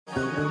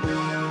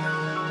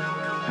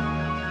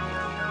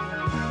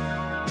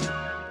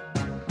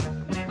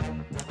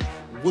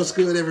What's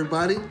good,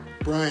 everybody?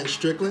 Brian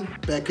Strickland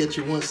back at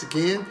you once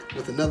again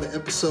with another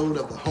episode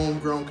of the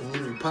Homegrown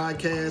Community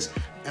Podcast.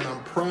 And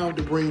I'm proud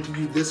to bring to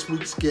you this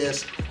week's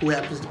guest, who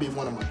happens to be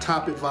one of my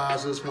top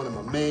advisors, one of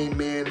my main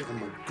men,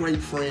 and my great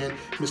friend,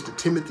 Mr.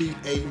 Timothy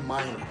A.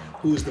 Minor,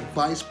 who is the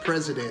Vice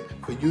President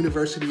for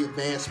University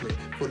Advancement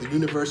for the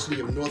University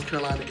of North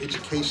Carolina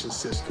Education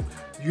System.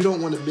 You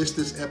don't want to miss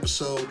this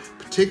episode,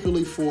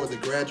 particularly for the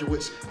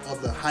graduates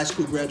of the high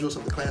school graduates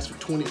of the class of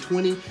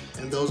 2020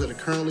 and those that are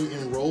currently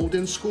enrolled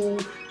in school.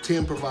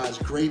 Tim provides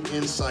great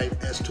insight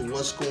as to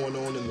what's going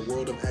on in the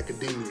world of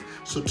academia.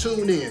 So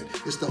tune in.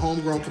 It's the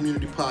Homegrown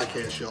Community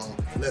Podcast, y'all.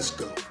 Let's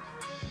go.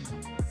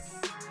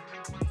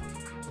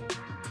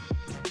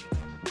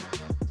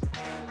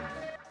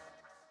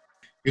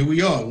 Here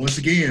we are, once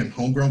again,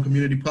 Homegrown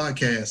Community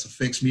Podcast,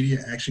 Effects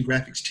Media, Action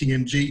Graphics,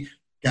 TMG.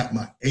 Got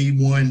my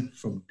A1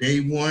 from day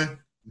one.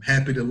 I'm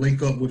happy to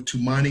link up with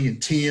Tumani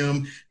and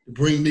Tim to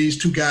bring these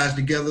two guys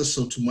together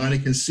so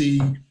Tumani can see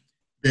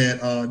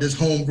that this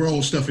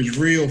homegrown stuff is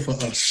real for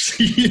us.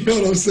 You know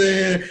what I'm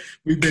saying?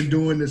 We've been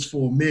doing this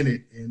for a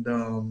minute, and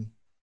I'm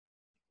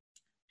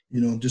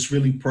just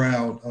really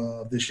proud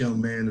of this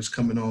young man that's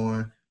coming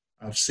on.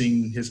 I've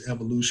seen his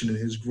evolution and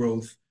his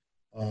growth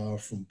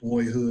from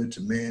boyhood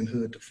to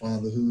manhood to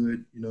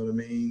fatherhood, you know what I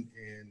mean?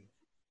 And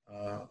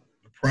I'm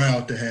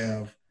proud to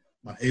have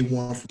my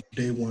A1 from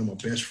day one, my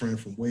best friend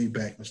from way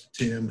back, Mr.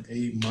 Tim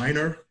A.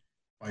 Minor,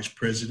 Vice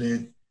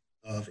President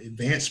of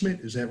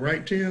Advancement. Is that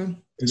right,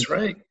 Tim? That's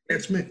right.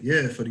 Advancement,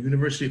 yeah, for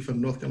the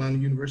North Carolina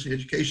University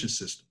Education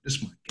System. This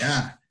is my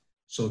guy.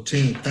 So,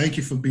 Tim, thank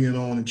you for being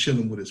on and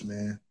chilling with us,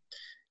 man.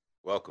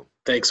 Welcome.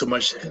 Thanks so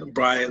much,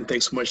 Brian.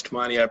 Thanks so much,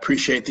 Tumani. I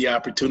appreciate the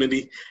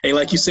opportunity. Hey,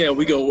 like you said,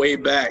 we go way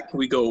back.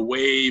 Yes,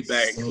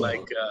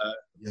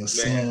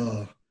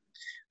 man,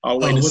 all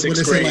the way to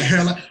sixth grade.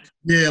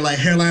 Like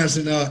hairlines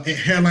and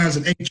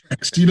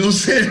 8-tracks. You know what I'm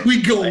saying?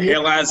 We go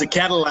hairlines and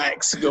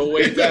Cadillacs. Go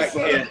way back.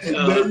 Yeah.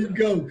 There you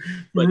go.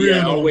 But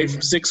yeah, all the way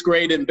from sixth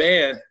grade in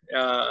band.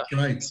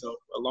 Right. So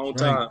a long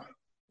time.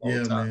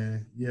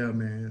 Man. Yeah,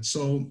 man.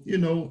 So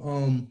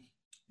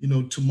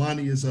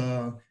Tumani is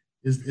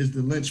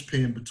the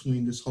linchpin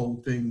between this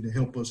whole thing to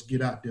help us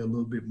get out there a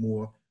little bit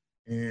more.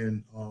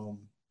 And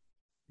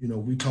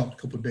we talked a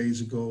couple of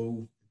days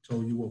ago,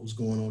 told you what was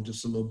going on,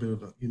 just a little bit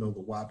of the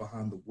why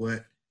behind the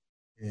what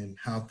and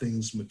how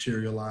things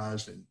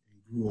materialized and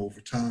grew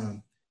over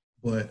time.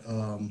 But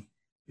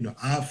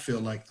I feel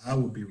like I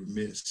would be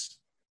remiss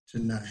to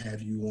not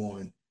have you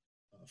on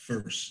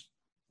first.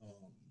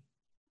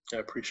 I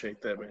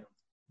appreciate that, man.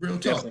 Real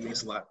talk. Definitely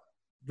means a lot.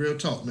 Real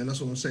talk, man. That's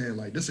what I'm saying.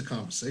 Like, this is a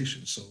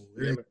conversation. So,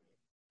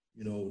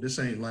 this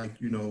ain't like,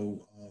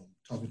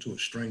 talking to a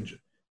stranger.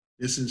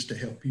 This is to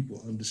help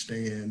people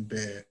understand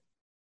that,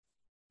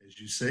 as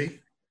you say,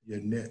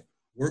 your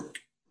network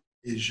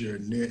is your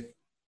net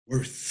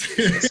worth.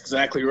 That's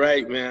exactly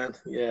right, man.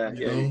 Yeah.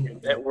 Your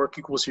network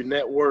equals your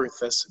net worth.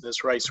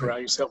 That's right.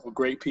 Surround yourself with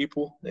great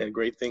people, and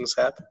great things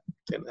happen.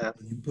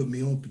 You put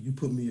me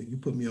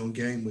on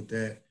game with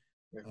that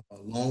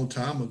a long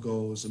time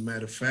ago. As a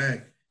matter of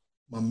fact,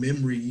 my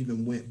memory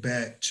even went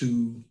back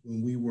to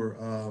when we were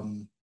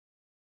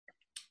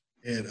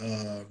at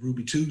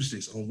Ruby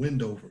Tuesdays on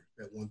Wendover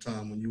at one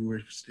time when you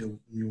were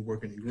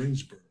working in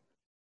Greensboro,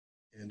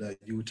 and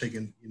you were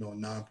taking a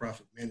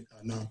nonprofit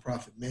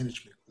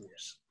management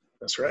course.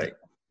 That's right.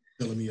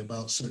 Telling me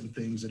about certain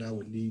things that I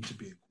would need to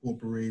be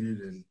incorporated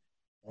and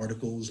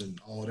articles and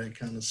all that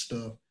kind of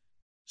stuff.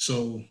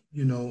 So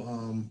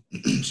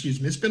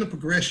excuse me, it's been a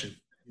progression.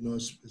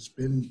 It's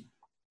been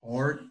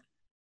hard.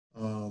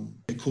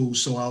 Cool.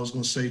 So I was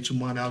going to say,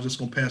 Tumani, I was just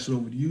going to pass it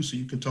over to you so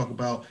you can talk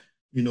about,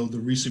 the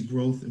recent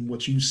growth and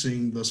what you've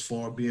seen thus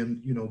far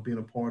being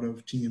a part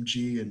of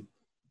TMG and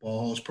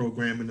Ball Hall's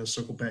program, and then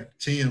circle back to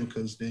Tim,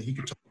 because then he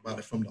could talk about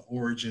it from the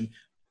origin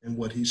and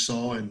what he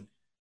saw and,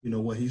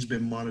 what he's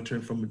been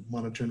monitoring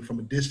from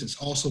a distance.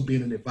 Also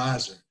being an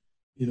advisor,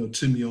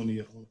 to me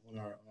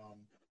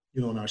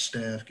on our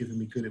staff, giving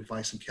me good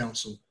advice and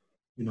counsel.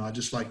 I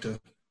just like to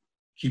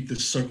keep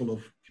this circle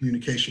of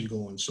communication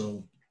going.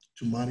 So,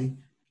 Tumani,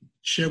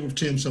 share with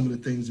Tim some of the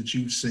things that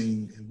you've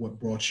seen and what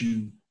brought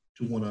you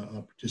to want to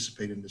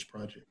participate in this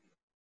project.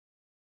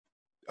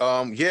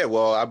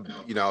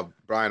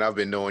 Brian, I've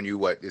been knowing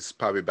you, it's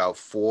probably about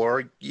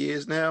 4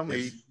 years now,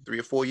 maybe 3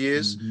 or 4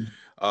 years. Mm-hmm.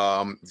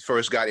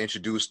 First got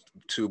introduced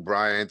to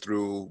Brian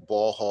through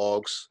Ball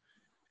Hogs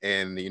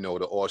and, the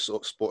all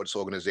sports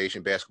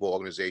organization, basketball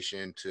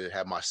organization, to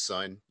have my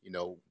son,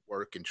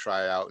 work and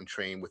try out and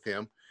train with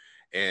him.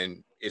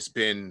 And it's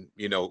been,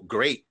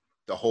 great.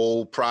 The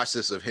whole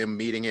process of him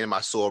meeting him,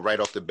 I saw right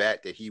off the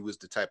bat that he was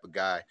the type of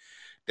guy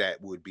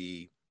that would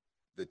be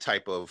the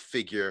type of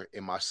figure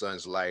in my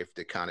son's life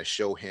to kind of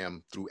show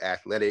him through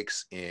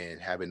athletics and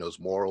having those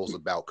morals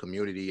about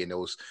community and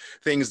those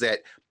things that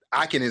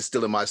I can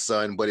instill in my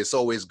son. But it's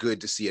always good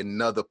to see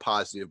another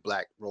positive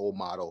Black role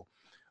model,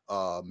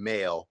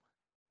 male,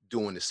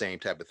 doing the same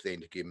type of thing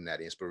to give him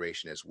that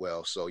inspiration as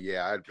well. So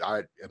yeah,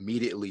 I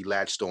immediately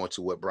latched on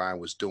to what Brian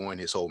was doing,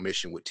 his whole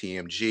mission with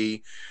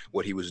TMG,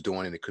 what he was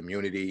doing in the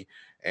community.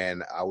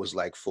 And I was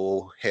like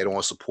full head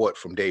on support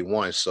from day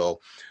one. So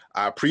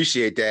I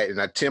appreciate that.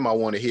 And Tim, I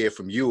want to hear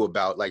from you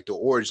about like the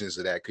origins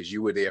of that, because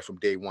you were there from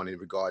day one in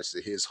regards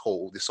to this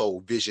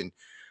whole vision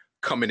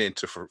coming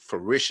into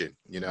fruition,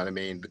 you know what I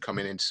mean?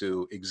 Coming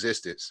into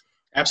existence.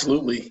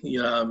 Absolutely.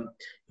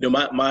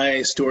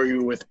 My story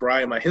with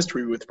Brian, my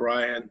history with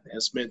Brian,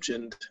 as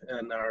mentioned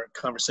in our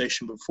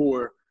conversation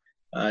before,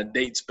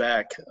 dates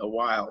back a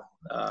long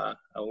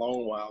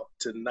while,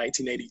 to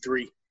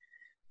 1983,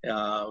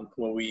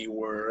 when we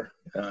were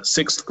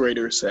sixth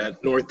graders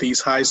at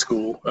Northeast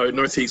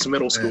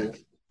Middle School,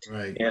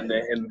 right. and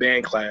in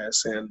band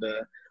class, and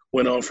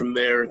went on from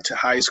there to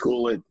high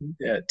school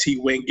at T.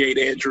 Wingate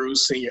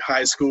Andrews Senior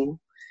High School.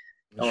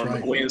 That's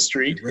on McGuinn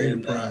Street. Raider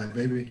Pride,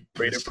 baby.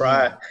 Raider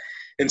Pride.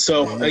 And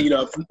so,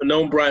 I've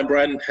known Brian.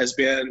 Brian has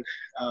been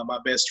my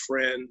best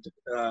friend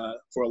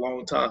for a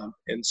long time.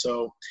 And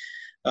so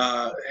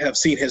have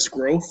seen his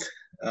growth,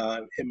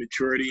 his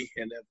maturity,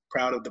 and I'm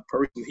proud of the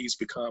person he's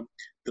become,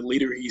 the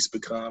leader he's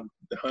become,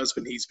 the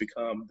husband he's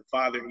become, the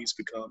father he's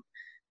become.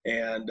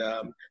 And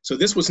so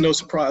this was no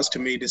surprise to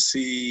me to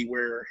see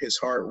where his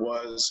heart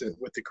was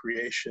with the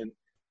creation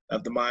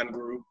of the Mind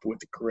Group, with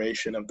the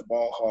creation of the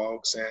Ball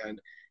Hogs, and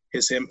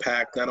his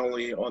impact not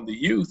only on the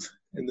youth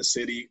in the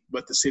city,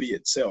 but the city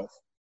itself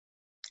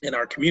and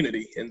our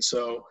community. And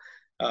so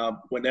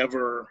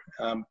whenever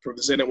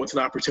presented with an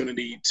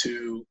opportunity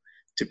to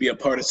be a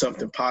part of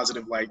something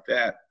positive like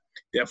that,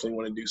 definitely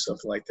want to do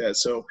something like that.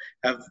 So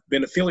I've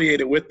been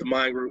affiliated with the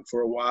Mind Group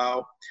for a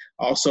while.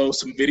 Also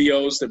some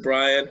videos that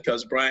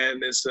because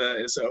Brian is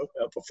a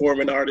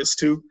performing artist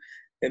too.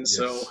 And yes.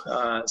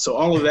 So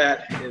all of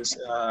that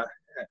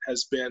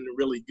has been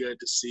really good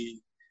to see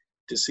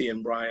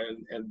in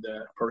Brian and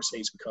the person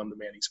he's become, the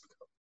man he's become.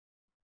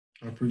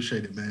 I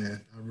appreciate it,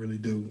 man. I really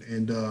do.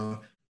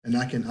 And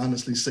I can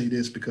honestly say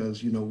this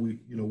because,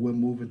 we're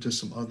moving to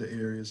some other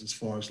areas as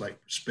far as like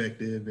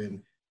perspective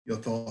and your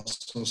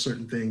thoughts on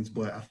certain things.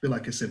 But I feel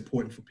like it's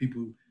important for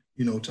people,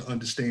 to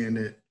understand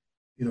that,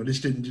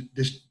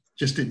 this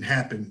just didn't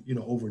happen,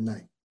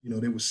 overnight.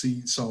 There was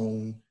seed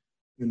sown,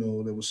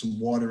 there was some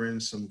watering,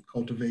 some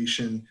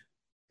cultivation.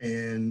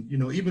 And,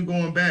 even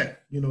going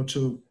back,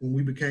 to when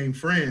we became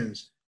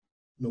friends,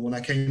 when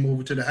I came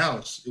over to the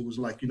house, it was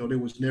like, there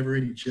was never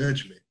any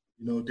judgment.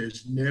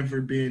 There's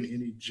never been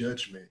any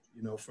judgment,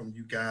 from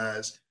you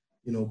guys,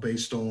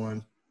 based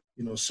on,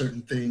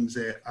 certain things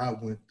that I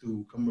went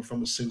through coming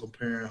from a single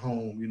parent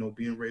home,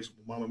 being raised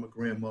with my mom and my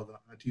grandmother,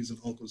 aunties and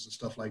uncles and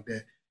stuff like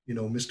that.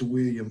 Mr.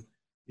 William,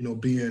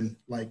 being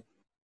like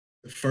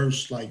the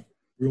first like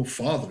real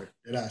father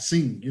that I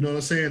seen, you know what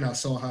I'm saying? I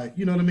saw how,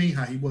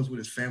 how he was with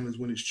his families,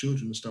 with his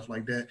children and stuff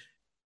like that.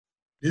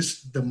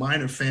 The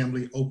Minor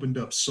family opened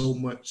up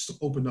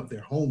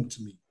their home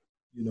to me,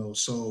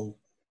 so,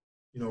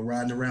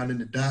 riding around in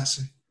the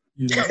Datsun,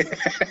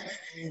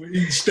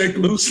 eating steak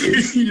loose,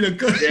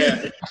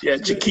 yeah,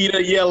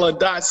 Chiquita yellow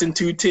Datsun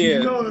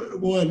 210.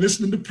 Boy,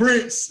 listening to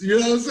Prince, you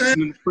know what I'm saying?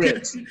 Listening to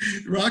Prince.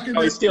 Rocking.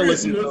 Oh, he's still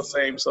listening to those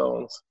same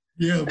songs.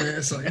 Yeah,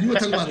 man. So you want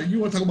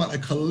to talk about a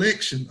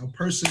collection, a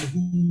person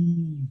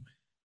who,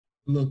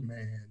 look,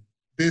 man,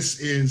 this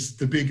is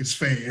the biggest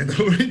fan,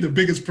 the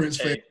biggest Prince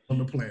fan on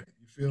the planet.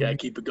 Gotta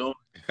keep it going.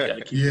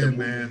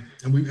 Man.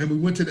 And we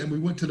went to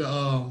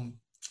the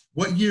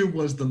what year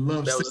was the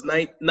Love? That was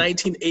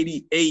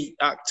 1988,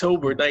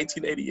 October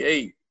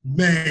 1988.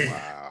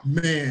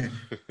 Man,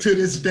 to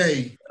this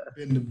day,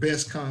 been the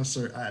best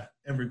concert I've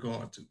ever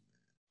gone to,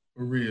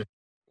 for real.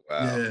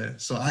 Wow. Yeah,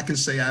 so I can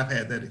say I've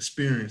had that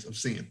experience of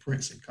seeing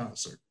Prince in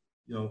concert.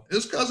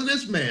 It's because of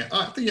this man.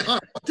 I think you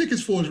bought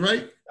tickets for us,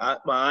 right?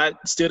 I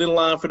stood in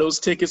line for those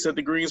tickets at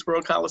the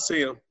Greensboro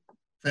Coliseum.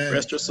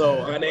 Rest your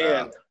soul, honey.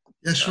 Wow.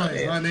 That's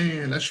right, honey.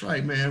 That's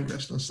right, man.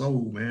 Rest her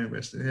soul, man.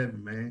 Rest in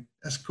heaven, man.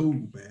 That's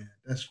cool, man.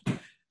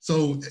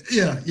 So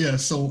yeah.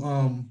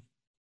 So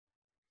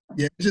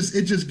it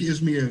just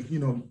gives me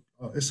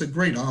it's a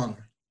great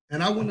honor,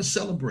 and I want to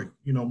celebrate,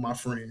 my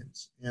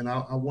friends, and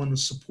I want to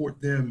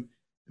support them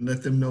and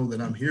let them know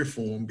that I'm here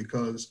for them,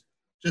 because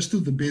just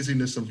through the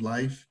busyness of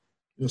life,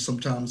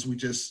 sometimes we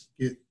just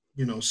get,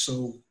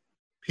 so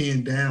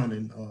pinned down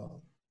and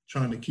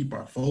trying to keep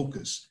our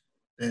focus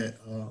that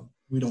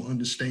we don't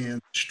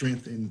understand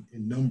strength in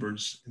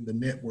numbers and the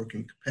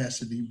networking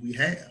capacity we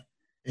have.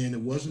 And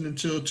it wasn't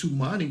until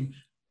Tumani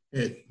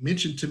had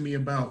mentioned to me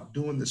about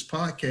doing this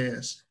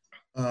podcast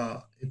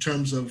in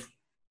terms of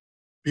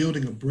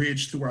building a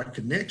bridge through our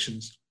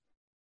connections.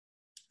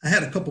 I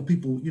had a couple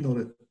people,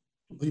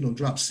 that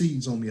drop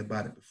seeds on me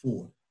about it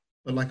before.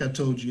 But like I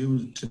told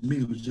you, to me,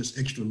 it was just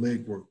extra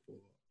legwork for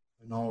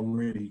an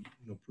already,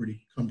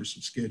 pretty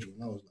cumbersome schedule.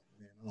 And I was like,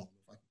 man, I don't know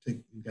if I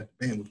can got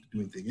the bandwidth to do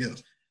anything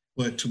else.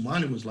 But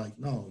Tumani was like,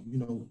 no,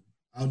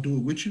 I'll do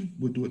it with you.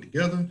 We'll do it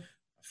together.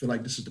 I feel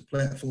like this is the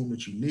platform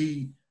that you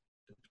need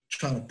to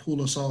try to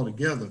pull us all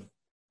together.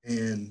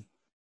 And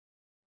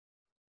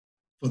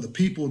for the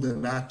people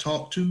that I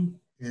talk to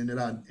and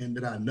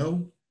that I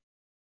know,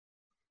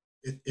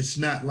 it's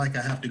not like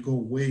I have to go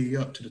way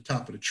up to the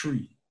top of the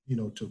tree,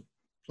 to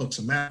pluck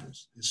some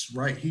apples. It's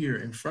right here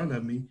in front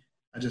of me.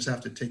 I just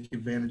have to take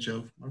advantage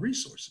of my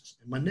resources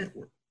and my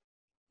network,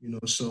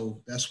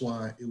 so that's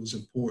why it was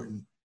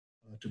important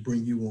to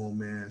bring you on,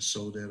 man,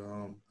 so that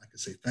I can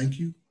say thank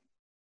you.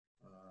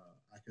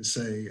 I can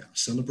say I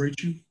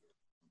celebrate you.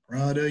 I'm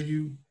proud of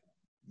you.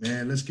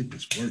 Man, let's get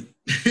this work.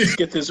 Let's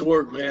get this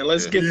work, man.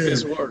 Let's get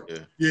this work.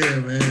 Yeah,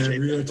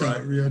 man. Real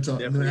talk.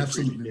 No,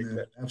 absolutely,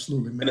 man.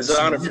 Absolutely, man. And it's an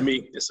honor for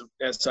me. It's an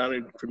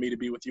honor for me to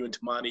be with you and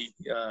Tamani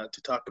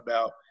to talk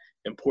about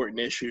important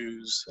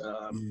issues,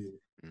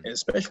 and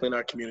especially in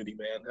our community,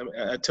 man.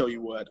 I tell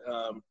you what,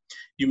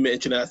 you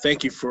mentioned, I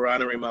thank you for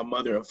honoring my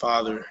mother and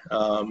father,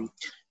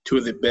 two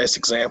of the best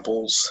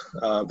examples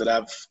that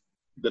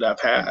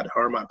I've had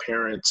are my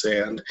parents,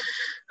 and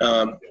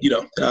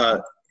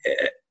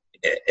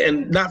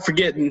and not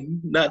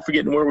forgetting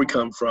where we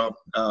come from.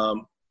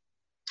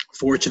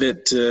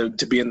 Fortunate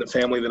to be in the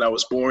family that I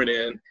was born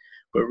in,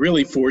 but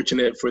really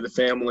fortunate for the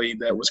family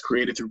that was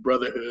created through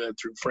brotherhood,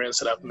 through friends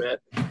that I've met.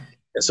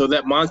 And so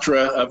that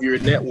mantra of your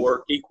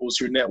network equals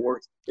your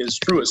network is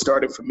true. It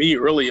started for me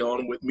early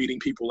on with meeting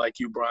people like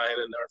you, Brian,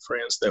 and our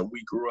friends that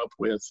we grew up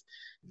with.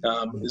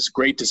 It's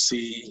great to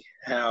see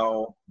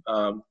how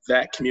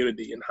that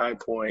community in High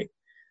Point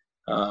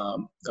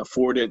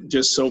afforded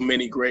just so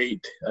many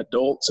great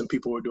adults and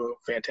people who are doing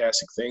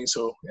fantastic things.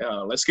 So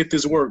let's get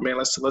this work, man.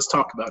 Let's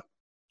talk about it.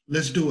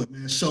 Let's do it,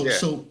 man. So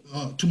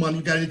Tamani,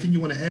 you got anything you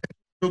want to add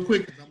real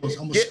quick? I'm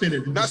gonna spin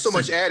it. Not so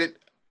much added.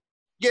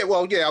 Yeah,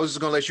 well, I was just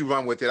going to let you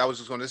run with it. I was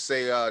just going to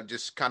say,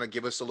 just kind of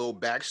give us a little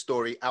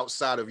backstory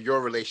outside of your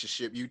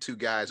relationship, you two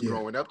guys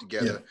growing up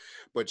together.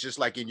 But just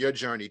like in your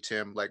journey,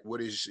 Tim, like what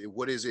is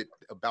it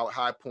about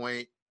High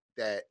Point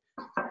that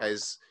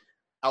has,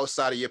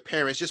 outside of your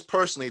parents, just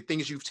personally,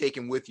 things you've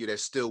taken with you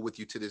that's still with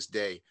you to this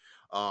day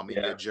in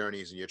your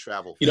journeys and your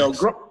travel?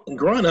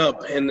 Growing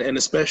up, and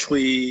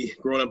especially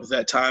growing up at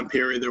that time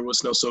period, there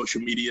was no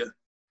social media.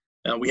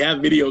 We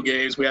had video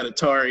games. We had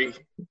Atari.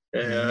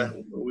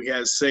 We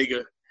had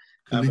Sega.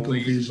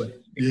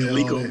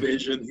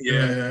 ColecoVision.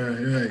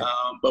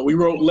 But we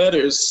wrote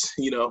letters,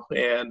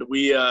 and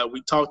we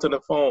talked on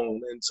the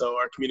phone, and so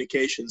our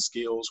communication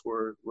skills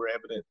were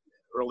evident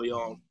early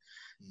on.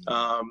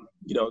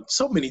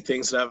 So many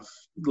things that I've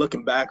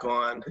looking back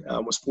on,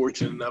 was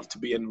fortunate enough to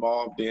be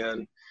involved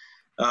in.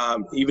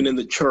 Even in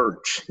the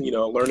church,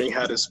 learning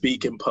how to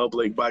speak in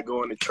public by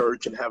going to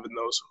church and having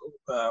those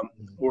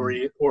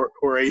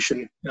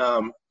oration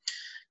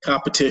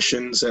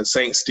competitions at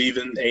St.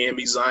 Stephen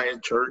AME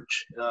Zion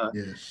Church.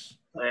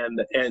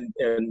 And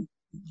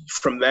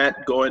from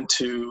that, going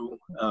to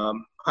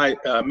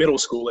middle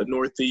school at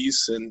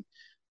Northeast and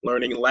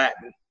learning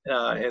Latin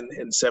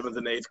in 7th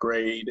and 8th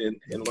grade, and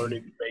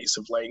learning the base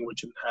of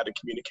language and how to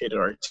communicate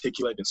and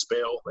articulate and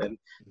spell and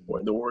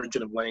the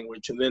origin of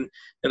language. And then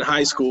in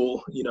high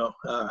school,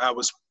 I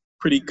was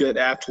pretty good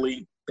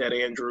athlete at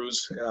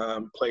Andrews,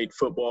 played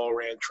football,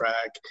 ran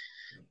track.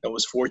 I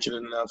was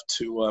fortunate enough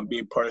to be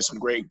a part of some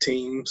great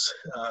teams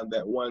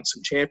that won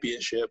some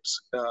championships.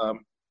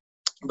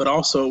 But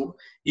also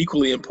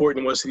equally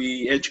important was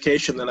the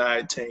education that I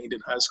attained in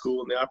high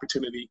school and the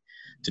opportunity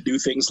to do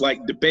things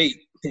like debate.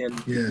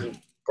 And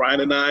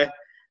Brian and I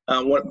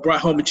brought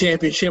home a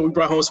championship. We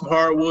brought home some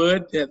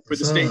hardwood for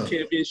the state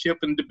championship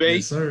in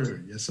debate.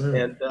 Yes, sir.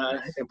 And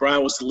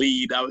Brian was the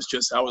lead. I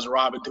was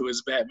Robin to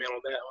his Batman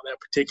on that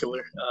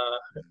particular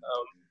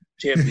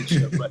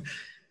championship. But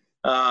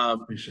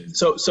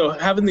so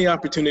having the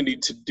opportunity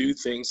to do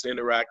things and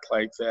interact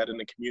like that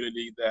in a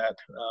community that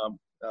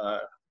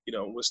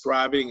was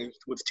thriving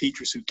with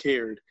teachers who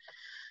cared.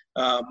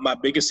 My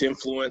biggest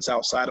influence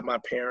outside of my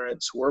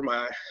parents were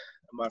my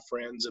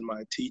friends and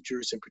my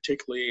teachers, and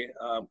particularly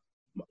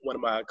one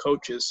of my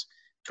coaches,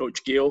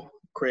 Coach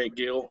Craig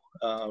Gill,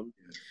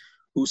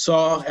 who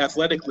saw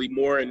athletically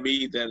more in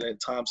me than at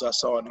times I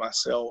saw in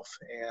myself,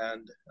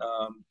 and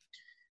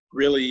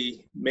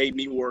really made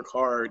me work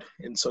hard.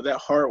 And so that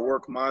hard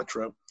work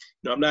mantra,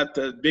 I'm not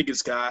the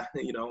biggest guy,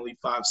 only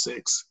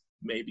 5'6",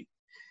 maybe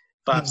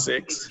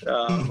 5'6",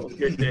 on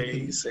good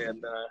days.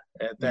 And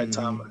at that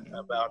time,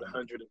 about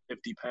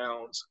 150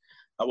 pounds.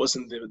 I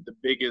wasn't the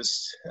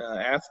biggest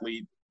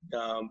athlete,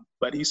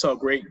 but he saw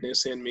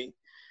greatness in me.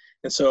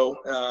 And so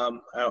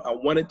I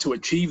wanted to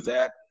achieve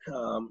that.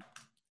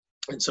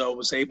 And so I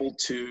was able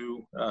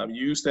to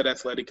use that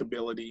athletic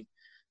ability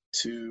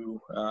to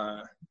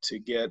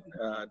get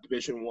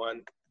Division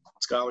I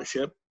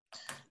scholarship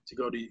to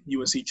go to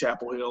UNC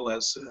Chapel Hill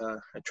as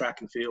a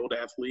track and field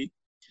athlete.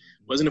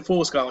 Wasn't a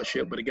full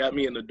scholarship, but it got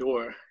me in the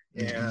door.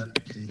 And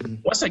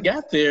once I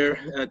got there,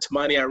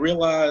 Tamani, I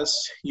realized,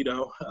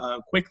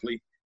 quickly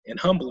and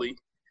humbly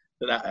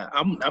that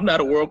I'm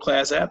not a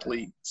world-class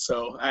athlete.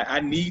 So I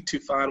need to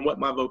find what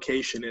my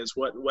vocation is,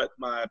 what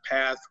my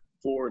path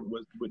forward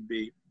would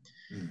be.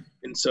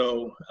 And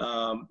so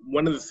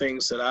one of the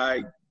things that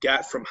I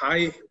got from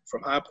High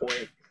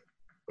Point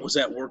was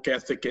that work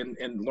ethic and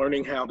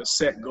learning how to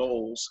set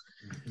goals.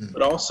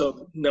 But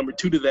also number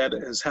 2 to that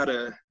is how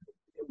to,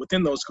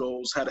 within those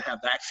goals, how to have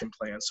action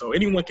plans. So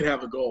anyone can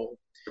have a goal,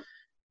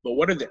 but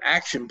what are the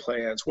action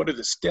plans? What are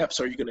the steps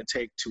are you going to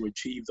take to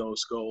achieve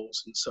those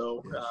goals? And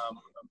so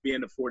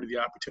being afforded the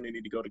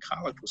opportunity to go to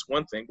college was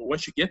one thing, but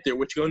once you get there,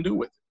 what you going to do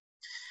with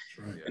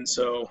it? Right. And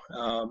so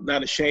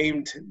not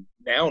ashamed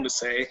now to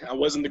say I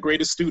wasn't the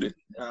greatest student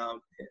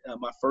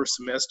my first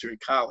semester in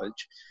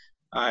college.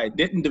 I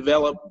didn't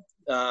develop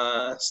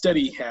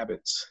study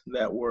habits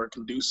that were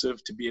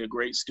conducive to be a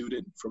great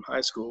student from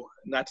high school.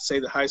 Not to say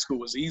that high school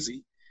was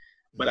easy,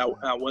 but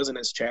I wasn't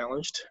as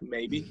challenged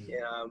maybe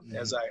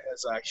as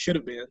I should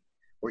have been,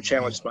 or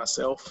challenged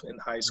myself in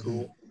high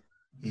school.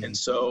 And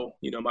so,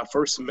 my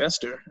first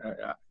semester,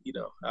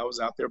 I was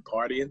out there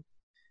partying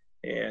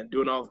and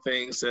doing all the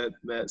things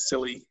that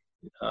silly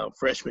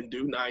freshmen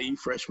do, naive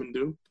freshmen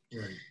do.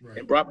 Right.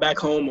 And brought back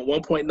home a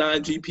 1.9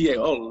 GPA.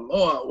 Oh,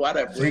 Lord, why'd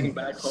I bring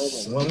back home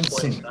a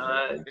 1.9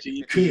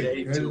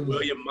 GPA to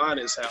William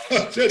Monta's house?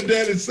 What did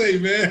Daddy say,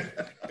 man?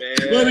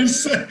 What did he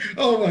say?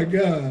 Oh, my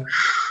God.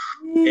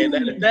 And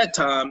at that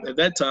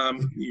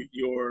time,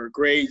 your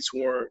grades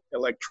weren't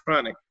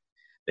electronic.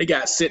 They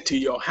got sent to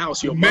your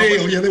house. Your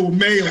mail, they were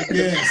mailed,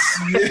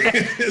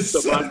 yes.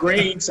 So my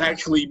grades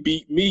actually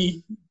beat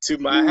me to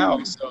my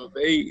house. So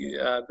they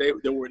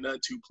were none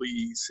too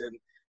pleased. And,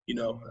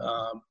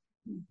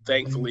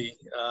 thankfully,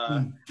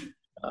 well,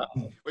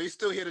 you're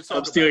still here to talk.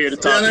 I'm still here to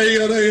talk.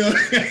 Yeah, there you go.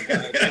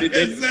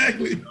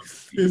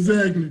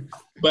 Exactly.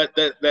 But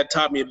that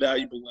taught me a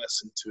valuable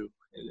lesson too,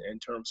 in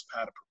terms of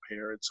how to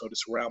prepare. And so to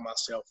surround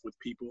myself with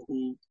people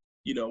who,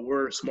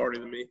 were smarter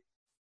than me.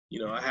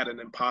 I had an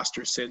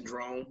imposter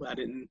syndrome. I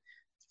didn't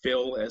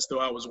feel as though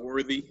I was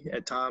worthy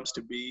at times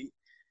to be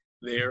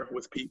there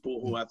with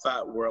people who I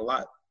thought were a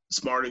lot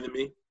smarter than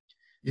me.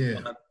 Yeah.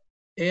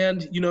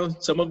 And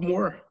some of them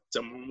were.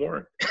 Some of them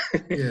weren't.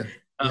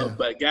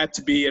 But got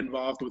to be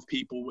involved with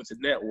people with a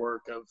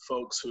network of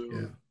folks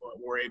who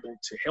were able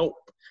to help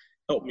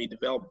me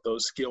develop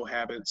those skill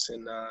habits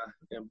and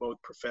both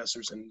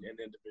professors and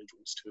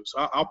individuals too.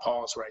 So I'll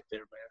pause right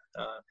there,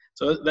 man.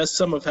 So that's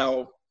some of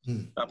how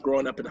I'm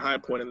growing up in High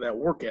Point, and that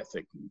work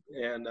ethic,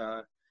 and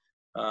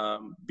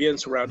being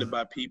surrounded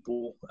by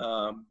people,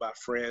 by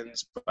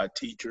friends, by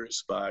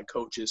teachers, by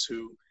coaches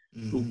who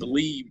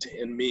believed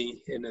in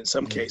me, and in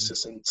some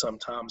cases, and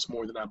sometimes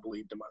more than I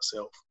believed in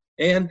myself.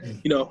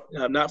 And,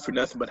 not for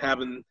nothing, but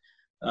having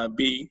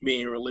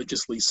being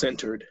religiously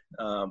centered.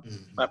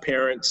 My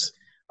parents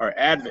are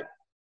Advent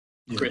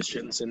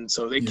Christians, and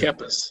so they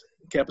kept us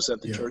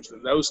at the church.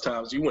 In those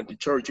times, you went to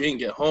church, you didn't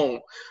get home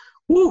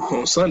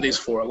on Sundays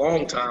for a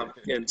long time.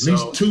 And at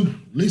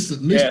least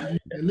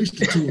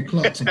to 2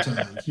 o'clock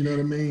sometimes. You know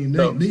what I mean?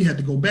 Then you had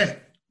to go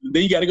back.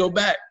 Then you got to go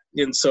back.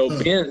 And so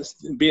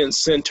being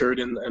centered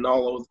in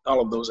all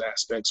of those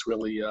aspects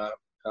really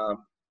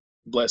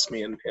blessed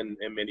me in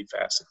many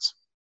facets.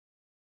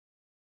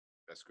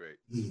 That's great.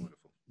 That's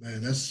wonderful.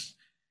 Man,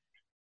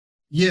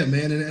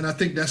 man. And I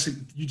think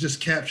you just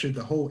captured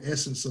the whole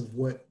essence of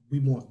what we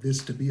want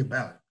this to be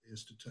about,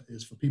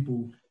 is for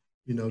people,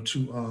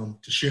 to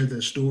share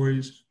their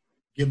stories,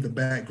 give the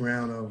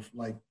background of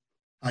like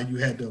how you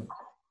had to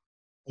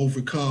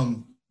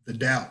overcome the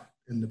doubt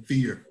and the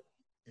fear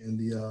and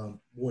the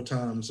more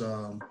times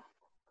the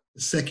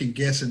second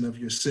guessing of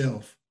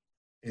yourself,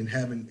 and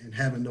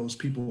having those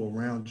people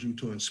around you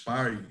to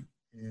inspire you.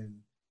 And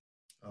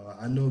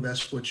I know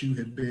that's what you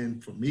have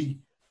been for me.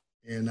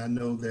 And I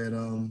know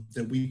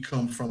that we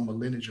come from a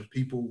lineage of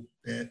people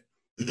that,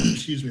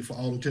 excuse me, for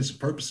all intents and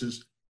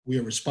purposes, we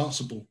are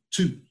responsible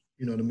to.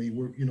 You know what I mean?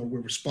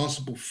 We're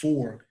responsible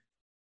for,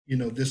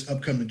 this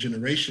upcoming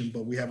generation,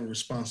 but we have a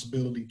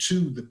responsibility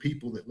to the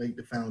people that laid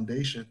the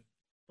foundation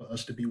for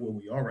us to be where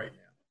we are right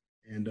now.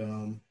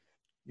 And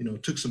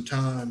it took some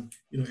time.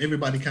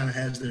 Everybody kind of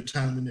has their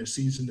time in their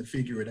season to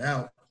figure it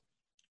out.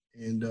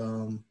 And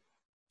I'm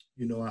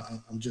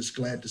just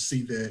glad to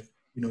see that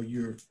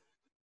you're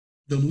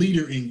the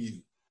leader in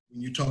you.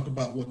 When you talk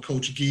about what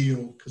Coach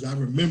Gill, because I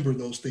remember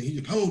those things.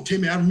 He's like, "Oh,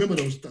 Timmy, I remember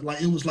those." Like,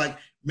 it was like,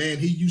 man,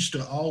 he used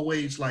to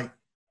always like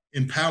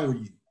empower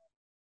you.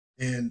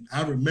 And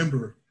I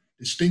remember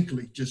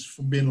distinctly, just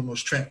from being on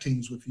those track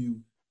teams with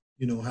you,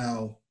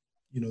 how,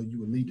 you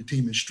would lead the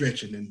team in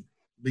stretching and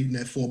leading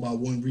that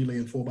 4x1 relay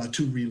and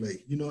 4x2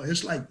 relay.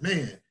 It's like,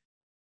 man,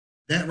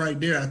 that right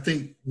there, I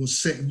think, was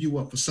setting you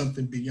up for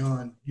something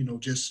beyond,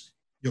 just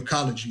your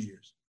college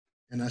years.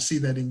 And I see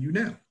that in you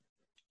now.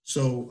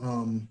 So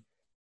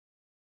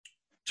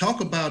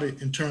talk about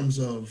it in terms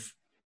of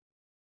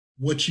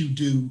what you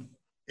do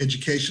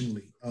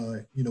educationally,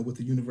 with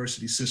the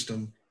university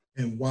system,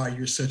 and why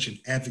you're such an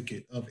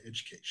advocate of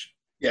education.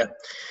 Yeah.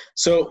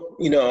 So,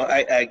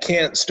 I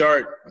can't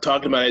start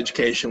talking about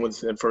education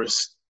with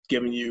first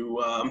giving you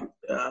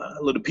a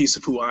little piece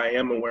of who I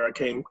am and where I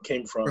came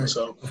from. Right.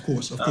 So, of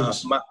course.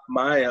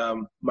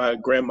 My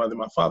grandmother,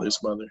 my father's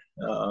mother,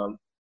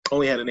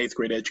 only had an 8th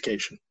grade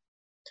education.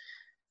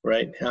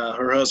 Right.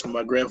 Her husband,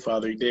 my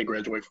grandfather, he did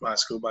graduate from high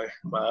school.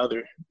 My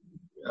other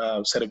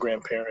set of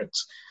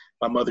grandparents.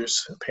 My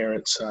mother's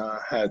parents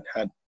had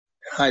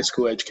high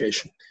school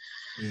education.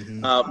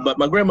 But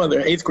my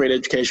grandmother, 8th grade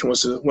education,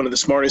 was one of the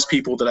smartest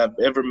people that I've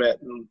ever met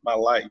in my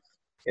life.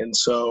 And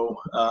so,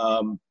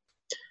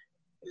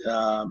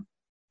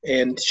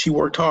 and she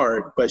worked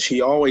hard, but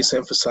she always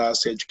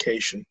emphasized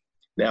education.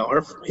 Now,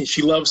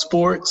 she loved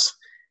sports.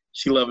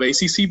 She loved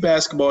ACC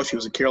basketball. She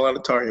was a Carolina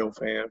Tar Heel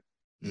fan.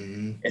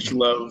 And she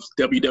loves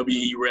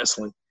WWE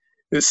wrestling.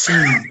 That's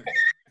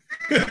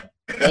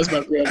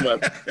my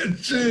grandmother.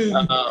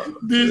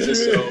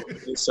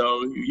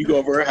 So you go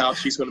over her house,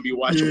 she's going to be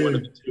watching one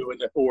of the two,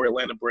 or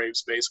Atlanta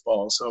Braves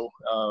baseball. So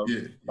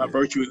by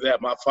virtue of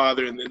that, my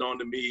father and then on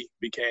to me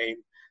became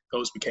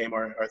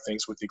our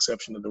things, with the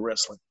exception of the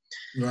wrestling.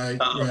 Right.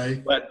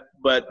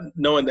 But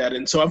knowing that,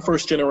 and so I'm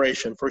first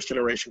generation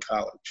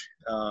college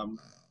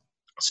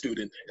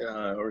student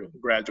or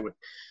graduate.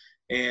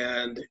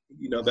 And,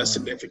 that's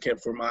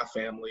significant for my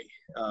family,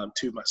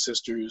 too. My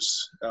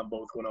sisters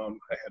both went on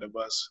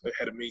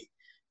ahead of me,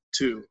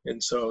 too.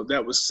 And so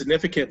that was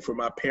significant for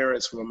my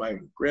parents, for my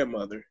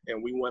grandmother,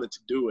 and we wanted to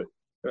do it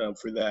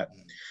for that.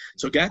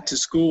 So got to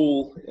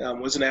school,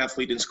 was an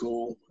athlete in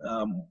school,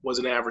 was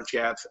an average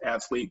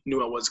athlete,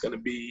 knew I was going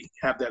to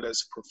have that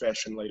as a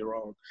profession later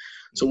on.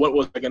 So what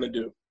was I going to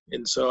do?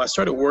 And so I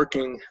started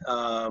working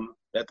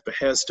at the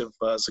behest of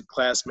some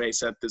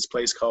classmates at this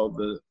place called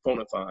the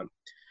Phonathon,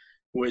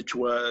 which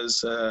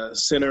was a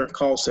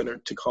call center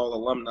to call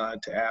alumni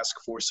to ask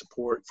for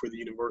support for the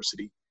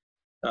university.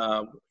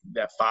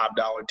 That $5,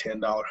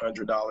 $10, $100,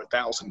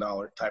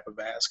 $1,000 type of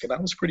ask. And I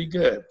was pretty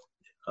good.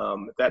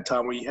 At that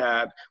time we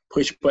had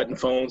push button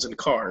phones and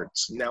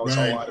cards. Now it's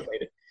all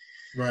automated.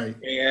 Right.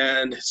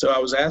 And so I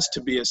was asked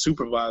to be a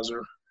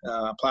supervisor,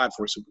 applied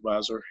for a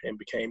supervisor, and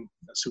became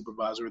a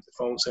supervisor at the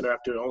phone center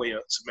after only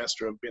a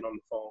semester of being on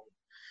the phone.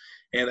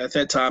 And at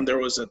that time, there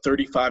was a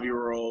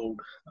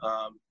 35-year-old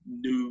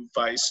new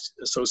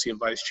associate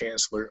vice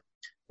chancellor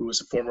who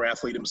was a former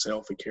athlete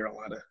himself at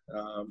Carolina,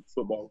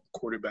 football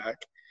quarterback.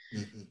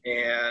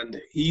 And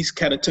he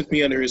kind of took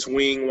me under his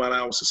wing when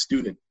I was a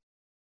student.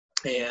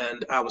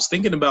 And I was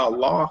thinking about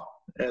law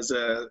as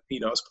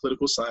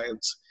political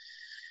science.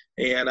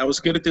 And I was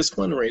good at this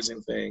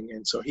fundraising thing.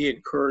 And so he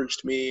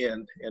encouraged me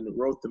and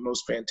wrote the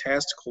most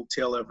fantastical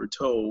tale ever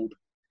told,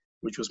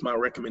 which was my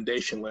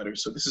recommendation letter.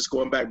 So this is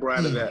going back,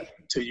 Brian,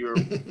 to your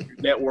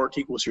network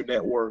equals your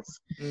net worth.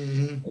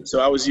 And so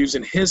I was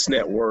using his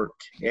network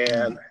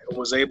and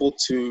was able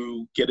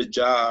to get a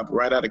job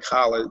right out of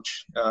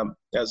college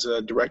as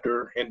a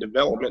director in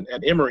development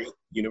at Emory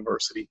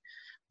University,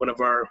 one of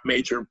our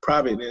major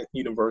private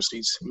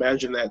universities.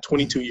 Imagine that,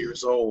 22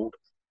 years old,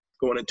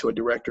 going into a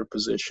director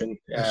position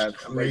at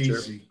a major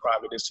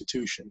private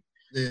institution.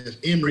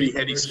 Pretty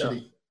heady stuff.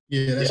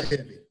 Yeah, that's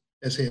heavy.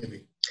 That's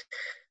heavy.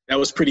 That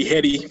was pretty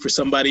heady for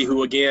somebody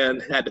who, again,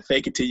 had to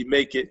fake it till you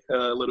make it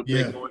a little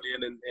bit, going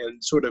in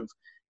and sort of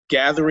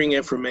gathering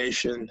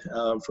information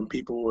from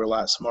people who were a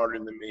lot smarter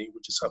than me,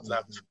 which is something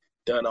I've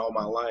done all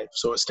my life.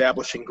 So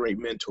establishing great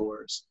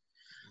mentors.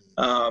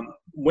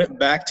 Went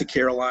back to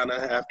Carolina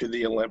after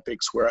the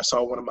Olympics, where I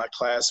saw one of my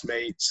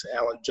classmates,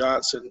 Alan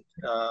Johnson,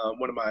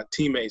 one of my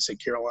teammates at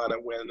Carolina,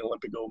 win an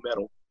Olympic gold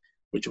medal,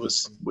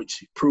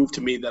 which proved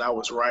to me that I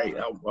was right.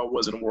 I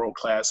wasn't a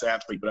world-class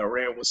athlete, but I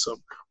ran with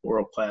some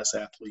world-class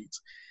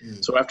athletes.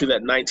 So after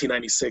that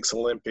 1996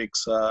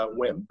 Olympics,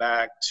 went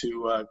back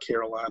to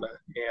Carolina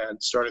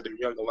and started their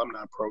Young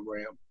Alumni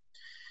Program,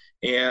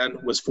 and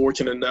was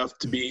fortunate enough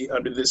to be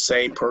under this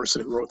same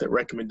person who wrote that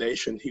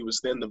recommendation. He was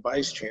then the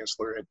vice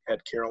chancellor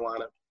at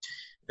Carolina.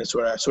 And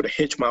so I sort of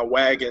hitched my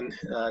wagon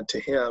to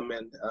him,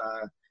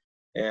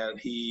 and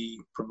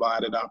he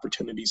provided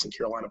opportunities in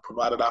Carolina,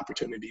 provided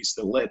opportunities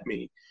that led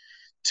me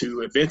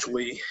to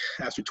eventually,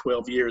 after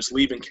 12 years,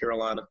 leaving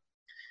Carolina.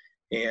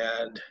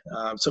 And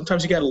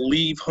sometimes you got to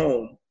leave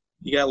home.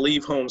 You got to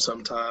leave home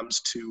sometimes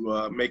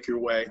to make your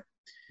way.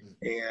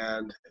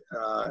 And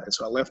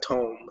so I left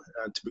home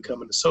to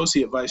become an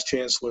associate vice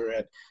chancellor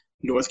at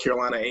North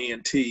Carolina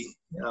A&T.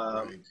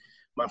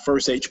 My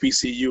first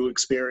HBCU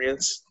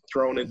experience,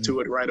 thrown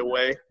into it right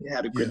away. I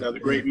had another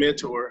great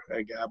mentor,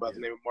 a guy by the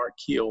name of Mark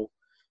Keel,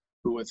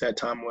 who at that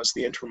time was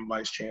the interim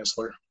vice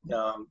chancellor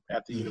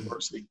at the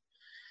university.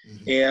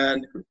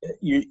 And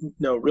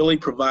really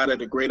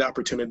provided a great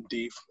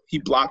opportunity. He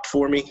blocked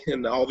for me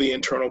in all the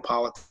internal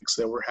politics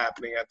that were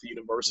happening at the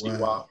university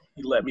while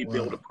he let me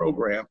build a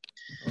program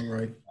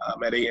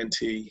at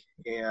A&T.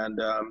 And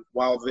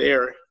while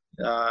there,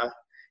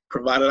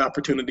 provided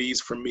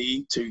opportunities for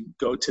me to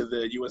go to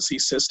the UNC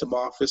system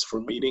office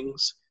for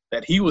meetings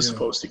that he was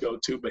supposed to go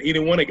to, but he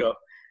didn't want to go.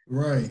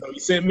 So he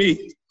sent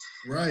me.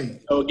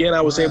 So again,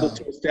 I was able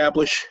to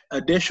establish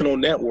additional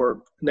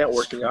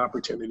networking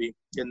opportunity.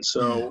 And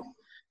so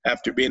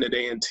after being at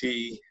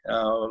A&T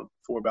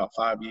for about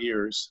 5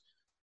 years,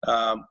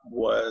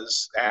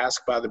 was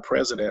asked by the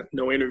president,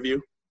 no interview,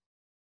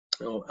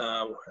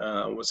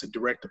 was a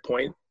direct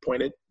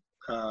appointed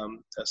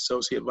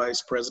associate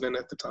vice president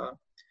at the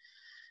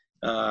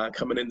time,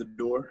 coming in the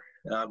door.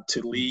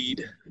 to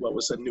lead what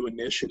was a new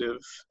initiative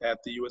at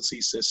the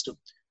UNC system.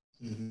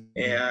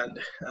 And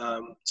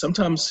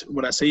sometimes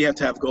when I say you have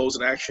to have goals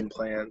and action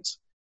plans,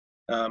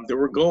 there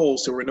were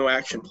goals, there were no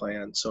action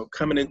plans. So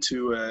coming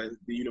into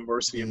the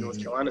University of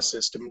North Carolina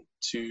system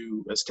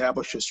to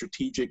establish a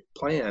strategic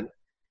plan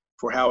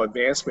for how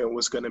advancement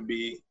was going to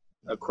be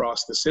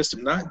across the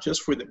system, not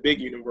just for the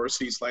big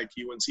universities like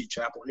UNC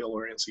Chapel Hill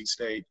or NC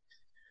State,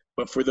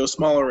 but for those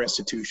smaller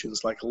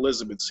institutions like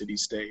Elizabeth City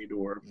State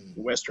or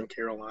Western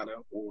Carolina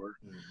or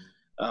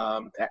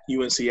at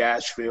UNC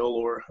Asheville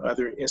or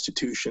other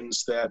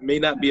institutions that may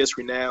not be as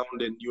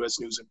renowned in U.S.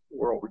 News and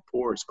World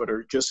Reports, but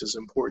are just as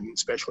important,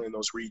 especially in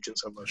those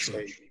regions of our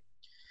state.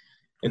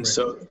 And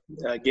so,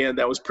 again,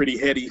 that was pretty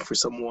heady for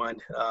someone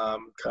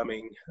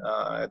coming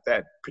at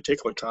that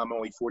particular time,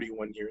 only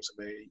 41 years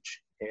of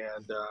age,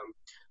 and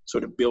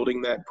sort of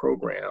building that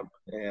program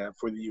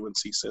for the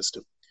UNC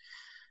system.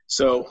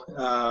 So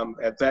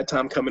at that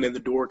time, coming in the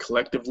door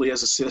collectively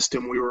as a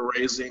system, we were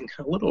raising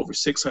a little over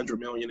 $600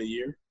 million a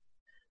year.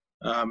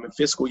 In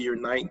fiscal year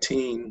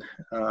 19,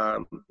 at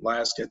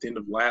the end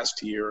of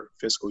last year,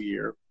 fiscal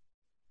year,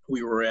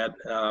 we were at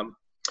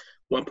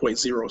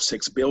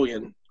 1.06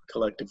 billion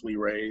collectively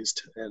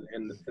raised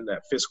in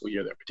that fiscal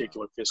year, that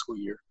particular fiscal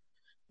year.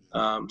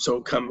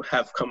 So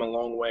have come a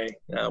long way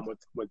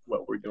with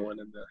what we're doing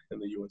in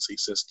the UNC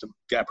system.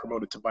 Got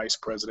promoted to vice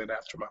president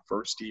after my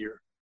first year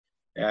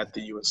at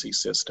the UNC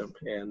system,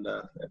 and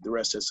the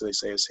rest, as they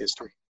say, is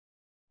history.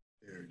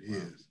 There it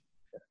is.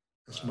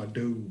 That's my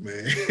dude,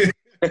 man.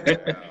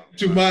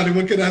 Tumani,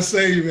 what can I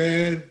say,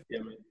 man? Yeah,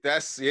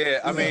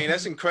 man. I mean,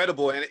 that's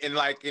incredible. And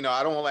like, you know,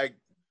 I don't like,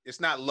 it's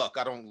not luck.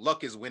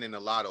 Luck is winning the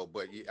lotto,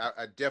 but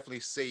I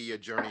definitely see your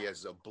journey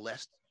as a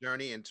blessed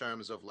journey in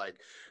terms of like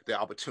the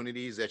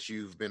opportunities that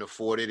you've been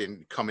afforded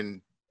and come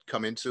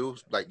into,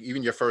 like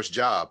even your first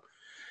job.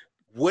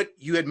 What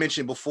you had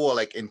mentioned before,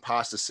 like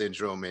imposter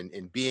syndrome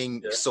and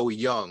being so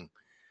young,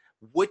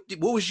 what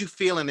was you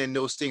feeling in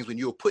those things when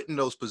you were put in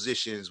those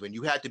positions, when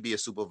you had to be a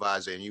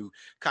supervisor and you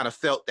kind of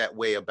felt that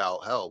way about,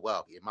 oh,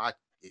 well, am I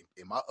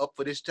up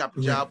for this type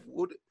of job?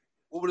 What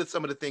were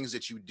some of the things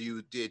that you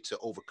did to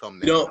overcome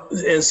that? You know,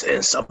 in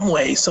some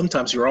ways,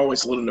 sometimes you're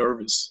always a little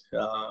nervous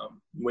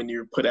when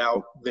you're put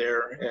out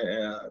there.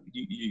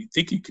 You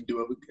think you can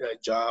do a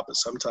job, but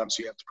sometimes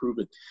you have to prove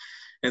it.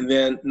 And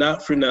then,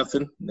 not for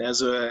nothing,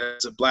 as a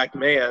Black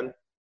man,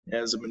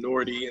 as a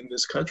minority in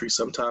this country,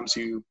 sometimes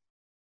you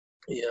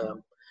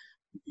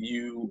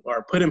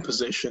are put in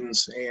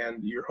positions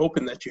and you're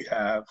hoping that you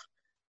have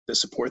the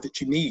support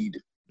that you need.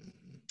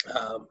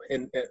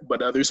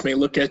 But others may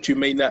look at you,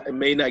 may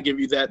not give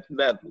you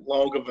that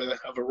long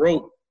of a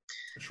rope.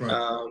 That's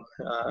right.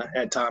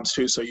 At times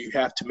too. So you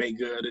have to make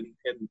good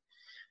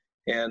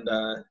and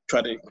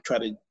try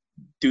to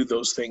do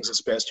those things as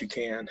best you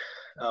can.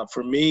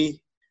 For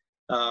me,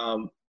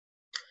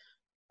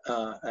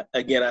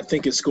 again, I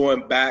think it's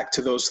going back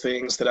to those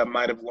things that I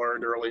might have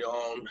learned early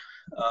on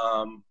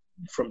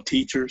from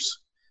teachers,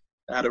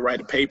 how to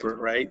write a paper,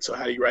 right? So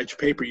how do you write your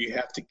paper? You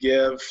have to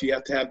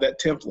have that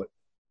template.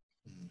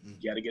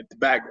 You got to get the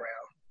background.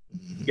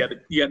 You got to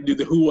do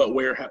the who, what,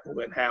 where,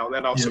 and how.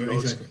 That also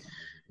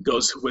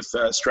goes with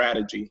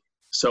strategy.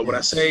 So when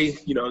I say,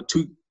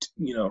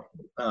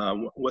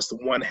 what's the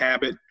one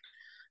habit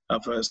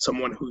of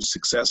someone who's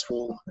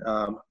successful,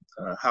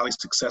 highly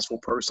successful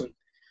person?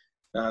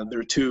 There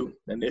are two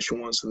initial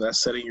ones, and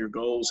that's setting your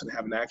goals and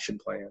have an action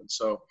plan.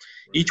 So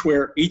each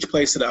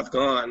place that I've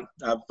gone,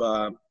 I've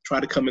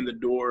tried to come in the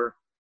door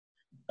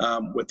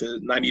with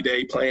a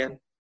 90-day plan.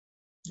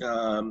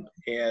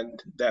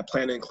 And that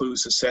plan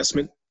includes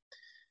assessment,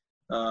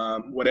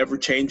 whatever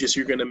changes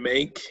you're going to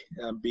make,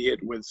 be it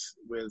with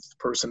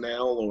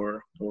personnel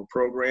or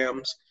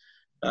programs,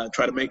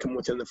 try to make them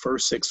within the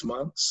first 6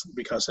 months,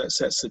 because that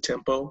sets the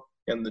tempo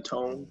and the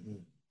tone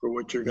for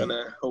what you're going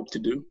to hope to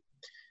do.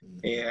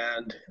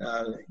 And,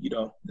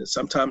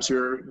 sometimes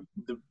the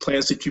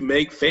plans that you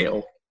make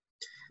fail.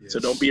 So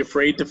don't be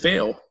afraid to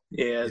fail.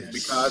 And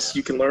because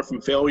you can learn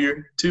from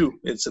failure too,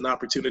 it's an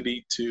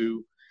opportunity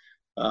to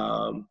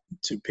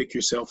pick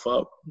yourself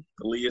up.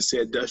 Aaliyah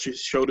said, dust your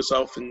shoulders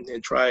off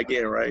and try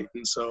again, right?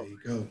 And so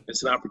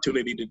it's an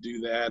opportunity to do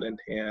that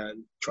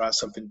and try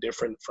something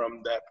different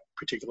from that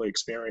particular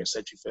experience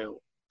that you failed.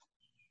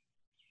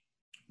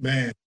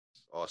 Man.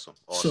 Awesome.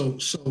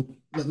 So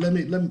let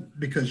me,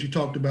 because you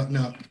talked about,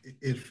 now,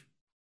 if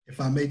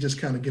I may just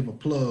kind of give a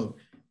plug,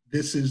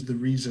 this is the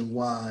reason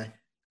why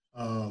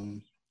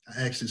I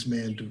asked this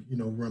man to,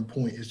 run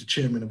point as the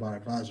chairman of our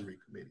advisory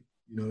committee.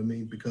 You know what I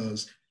mean?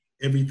 Because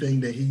everything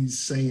that he's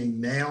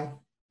saying now,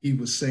 he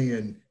was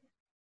saying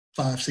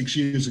 5-6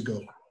 years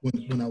ago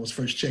when I was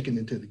first checking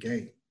into the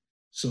game.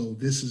 So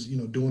this is,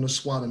 doing a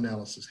SWOT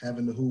analysis,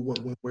 having the who, what,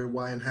 when, where,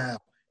 why, and how,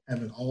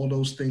 having all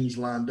those things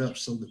lined up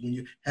so that when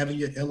you're having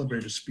your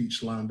elevator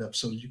speech lined up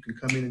so that you can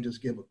come in and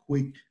just give a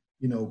quick,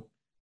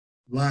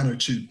 line or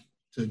two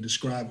to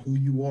describe who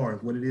you are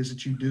and what it is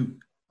that you do.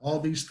 All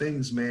these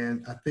things,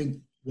 man, I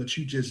think what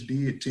you just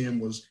did, Tim,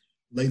 was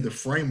lay the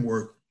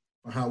framework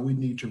for how we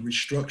need to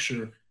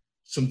restructure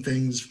some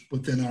things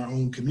within our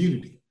own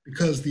community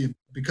because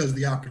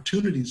the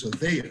opportunities are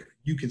there.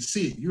 You can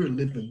see it. You're a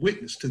living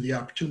witness to the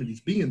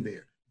opportunities being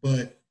there.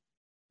 But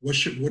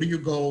what are your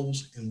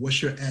goals and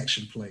what's your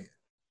action plan?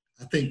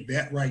 I think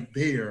that right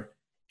there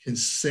can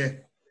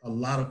set a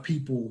lot of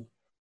people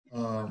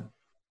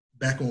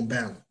back on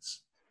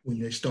balance when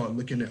they start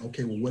looking at,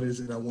 okay, well, what is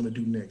it I want to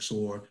do next?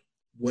 Or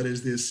what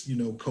is this,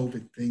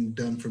 COVID thing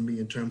done for me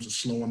in terms of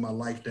slowing my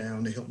life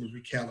down to help me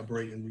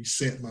recalibrate and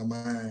reset my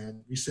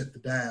mind, reset the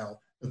dial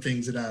of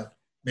things that I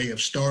may have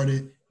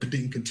started but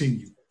didn't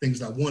continue, things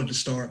that I wanted to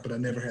start but I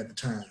never had the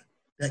time,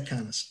 that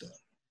kind of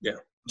stuff. Yeah.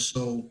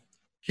 So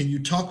can you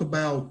talk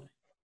about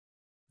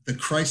the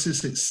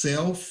crisis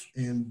itself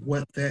and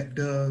what that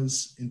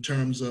does in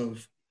terms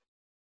of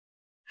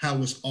how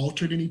it's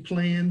altered any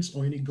plans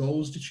or any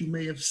goals that you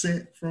may have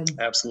set from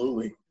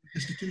Absolutely.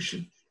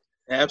 institution?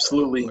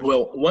 Absolutely.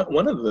 Well,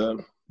 one of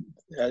the,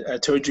 I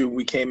told you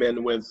we came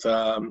in with,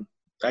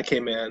 I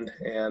came in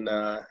and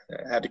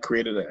had to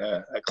create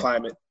a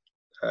climate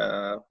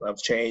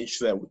of change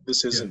that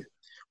this isn't,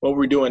 what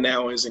we're doing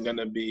now isn't going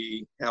to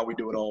be how we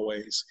do it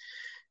always.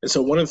 And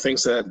so one of the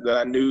things that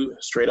I knew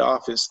straight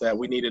off is that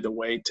we needed a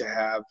way to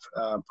have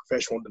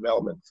professional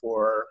development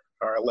for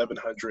our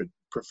 1,100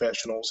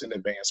 professionals in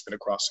advancement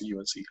across the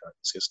UNC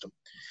system.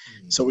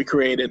 Mm-hmm. So we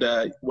created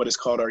what is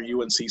called our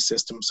UNC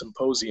System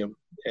Symposium.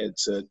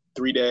 It's a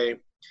 3-day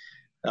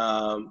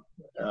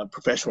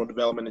professional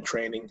development and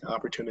training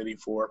opportunity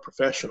for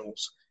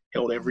professionals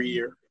held every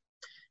year.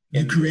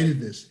 You created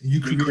this.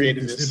 You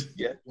created this.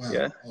 Yeah. Wow.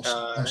 Yeah.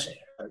 Awesome.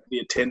 The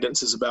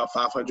attendance is about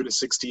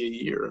 560 a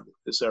year.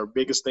 This is our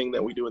biggest thing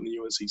that we do in the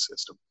UNC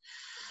system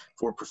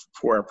for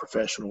our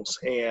professionals.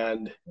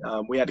 And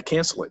we had to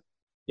cancel it.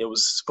 It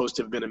was supposed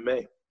to have been in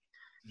May.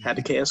 Had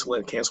to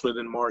canceled it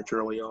in March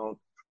early on.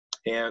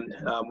 And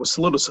was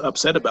a little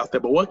upset about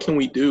that. But what can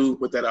we do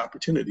with that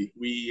opportunity?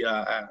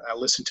 I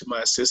listened to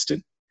my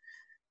assistant,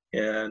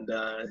 and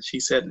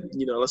she said,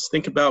 let's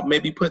think about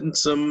maybe putting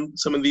some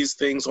of these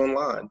things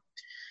online.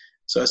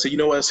 So I said,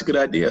 that's a good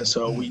idea.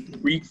 So we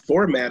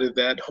reformatted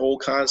that whole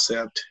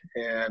concept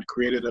and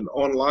created an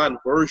online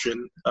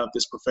version of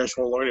this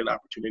professional learning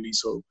opportunity.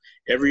 So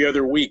every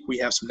other week we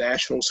have some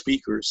national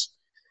speakers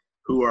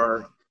who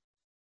are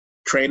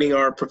training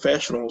our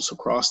professionals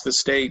across the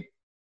state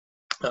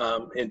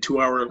in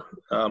 2-hour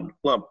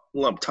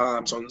lump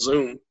times on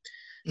Zoom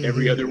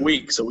every other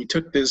week. So we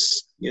took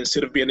this,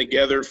 instead of being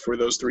together for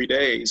those 3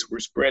 days, we're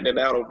spreading it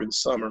out over the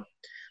summer.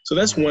 So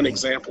that's one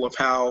example of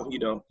how you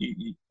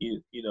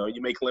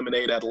make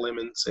lemonade out of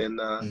lemons, and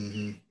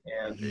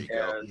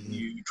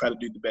you try to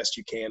do the best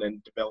you can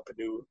and develop a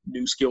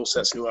new skill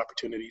sets, new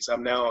opportunities.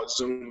 I'm now a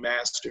Zoom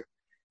master.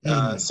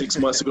 6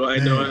 months ago, I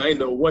didn't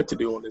know what to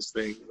do on this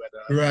thing,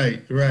 but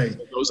right.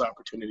 Those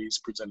opportunities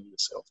presented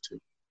itself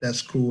too.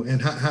 That's cool.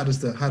 And how does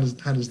that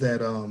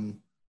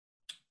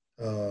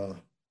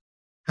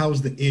how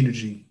is the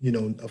energy,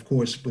 of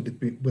course, with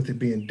it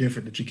being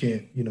different, that you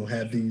can't,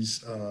 have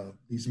these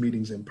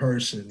meetings in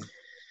person,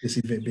 this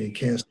event being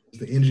canceled,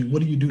 the energy,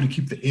 what do you do to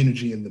keep the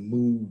energy and the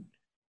mood,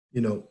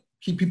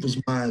 keep people's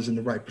minds in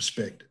the right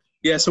perspective?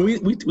 Yeah, so we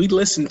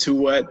listen to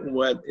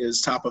what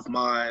is top of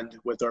mind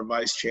with our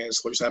vice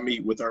chancellors. I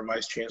meet with our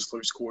vice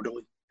chancellors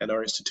quarterly at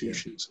our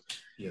institutions.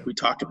 Yeah. We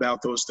talk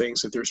about those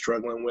things that they're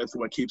struggling with,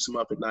 what keeps them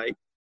up at night,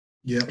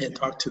 and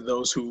talk to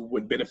those who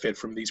would benefit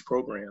from these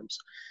programs.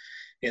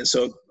 And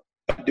so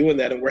by doing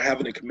that, and we're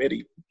having a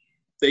committee,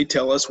 they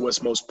tell us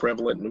what's most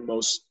prevalent and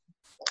most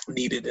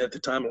needed at the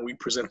time, and we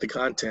present the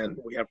content.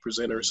 We have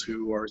presenters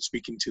who are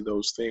speaking to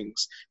those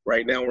things.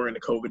 Right now we're in a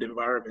COVID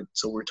environment,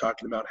 so we're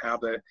talking about how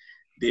to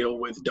deal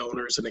with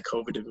donors in a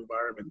COVID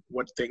environment,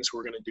 what things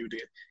we're going to do to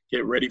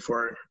get ready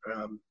for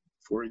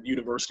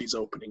universities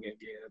opening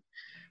again.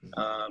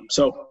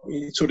 So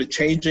sort of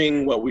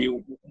changing what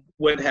we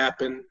would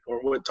happen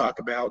or would talk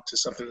about to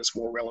something that's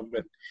more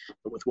relevant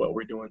with what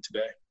we're doing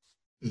today.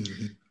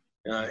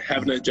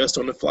 Having to adjust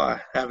on the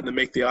fly, having to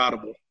make the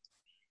audible.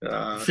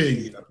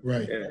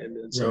 Right.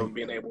 And so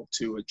being able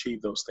to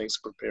achieve those things,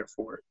 prepare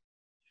for it.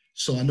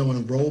 So I know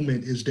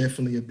enrollment is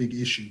definitely a big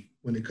issue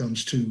when it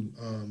comes to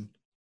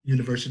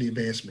university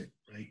advancement,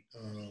 right?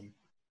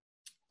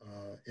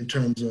 In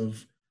terms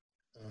of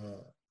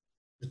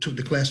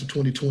the class of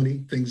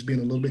 2020, things being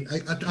a little bit,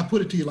 I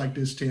put it to you like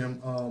this,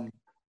 Tim.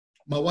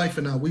 My wife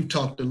and I, we've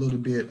talked a little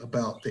bit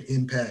about the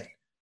impact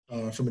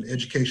from an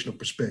educational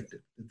perspective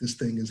that this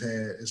thing has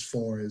had as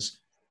far as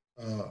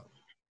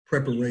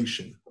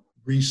preparation,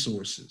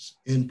 resources,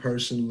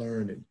 in-person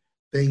learning,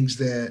 things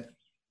that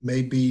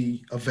may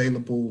be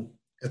available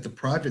at the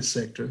private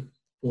sector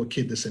for a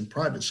kid that's in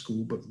private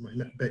school, but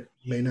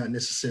may not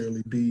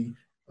necessarily be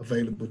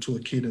available to a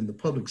kid in the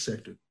public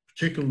sector,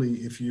 particularly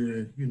if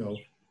you're,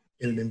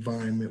 in an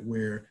environment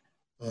where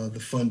the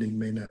funding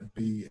may not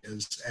be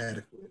as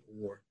adequate,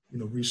 or,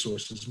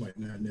 resources might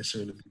not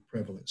necessarily be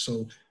prevalent.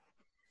 So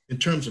in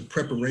terms of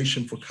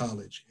preparation for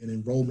college and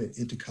enrollment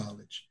into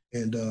college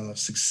and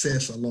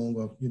success along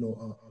a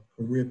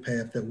career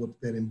path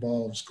that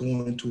involves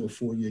going to a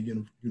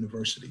 4-year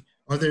university,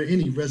 are there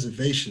any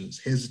reservations,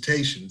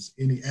 hesitations,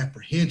 any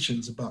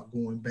apprehensions about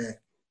going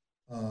back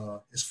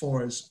as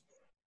far as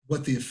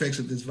what the effects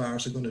of this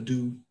virus are going to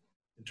do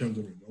in terms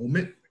of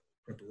enrollment,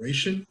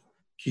 preparation,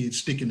 kids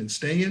sticking and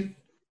staying?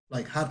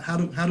 Like how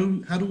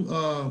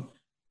do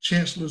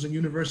chancellors and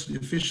university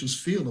officials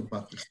feel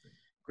about this thing?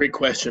 Great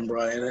question,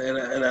 Brian.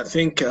 And I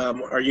think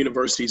our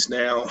universities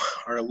now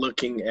are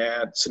looking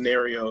at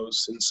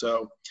scenarios. And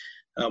so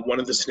one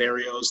of the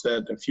scenarios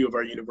that a few of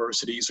our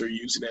universities are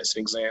using as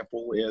an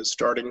example is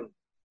starting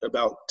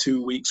about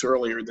 2 weeks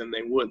earlier than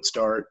they would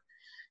start,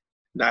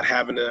 not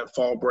having a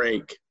fall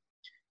break.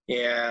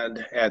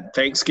 And at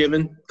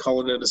Thanksgiving,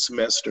 calling it a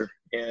semester.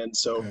 And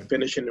so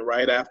finishing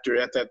right after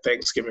at that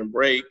Thanksgiving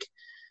break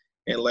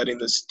and letting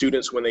the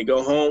students, when they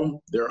go home,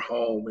 they're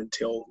home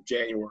until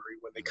January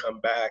when they come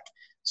back.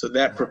 So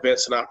that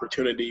prevents an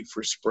opportunity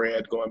for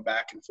spread going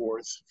back and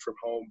forth from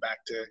home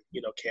back to,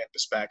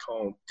 campus back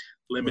home,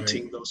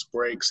 limiting those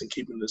breaks and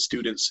keeping the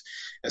students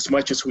as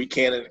much as we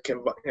can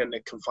in a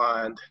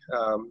confined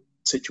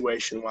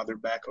situation while they're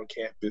back on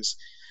campus.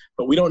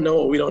 But we don't know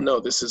what we don't know.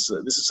 This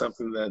is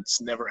something that's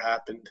never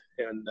happened,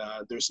 and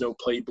there's no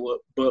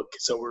playbook.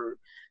 So we're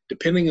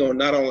depending on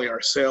not only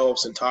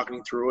ourselves and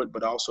talking through it,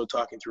 but also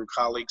talking through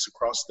colleagues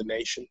across the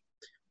nation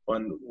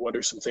on what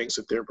are some things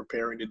that they're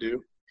preparing to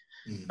do.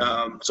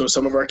 Mm-hmm. So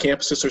some of our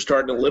campuses are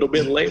starting a little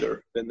bit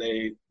later than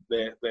they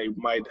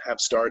might have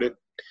started,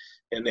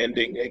 and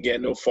ending,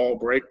 again, no fall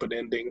break, but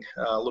ending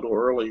a little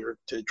earlier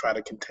to try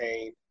to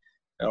contain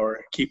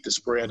or keep the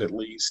spread at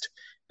least.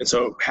 And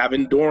so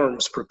having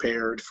dorms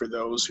prepared for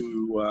those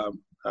who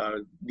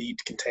need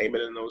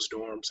containment in those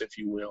dorms, if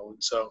you will.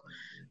 And so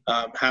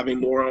having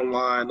more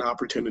online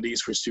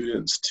opportunities for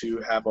students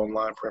to have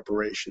online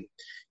preparation.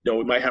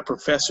 We might have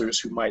professors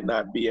who might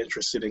not be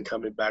interested in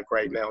coming back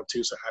right now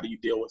too. So how do you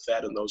deal with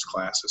that in those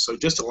classes? So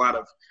just a lot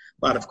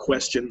of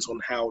questions on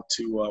how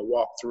to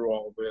walk through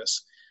all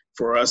this.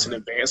 For us in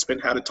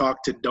advancement, how to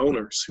talk to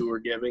donors who are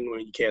giving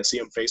when you can't see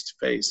them face to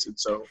face. And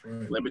so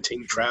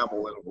limiting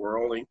travel,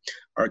 and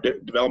our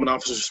development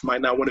officers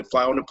might not want to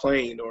fly on a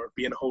plane or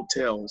be in a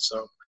hotel.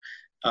 So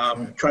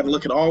try to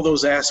look at all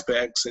those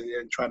aspects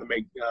and try to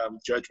make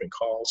judgment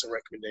calls and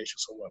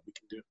recommendations on what we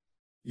can do.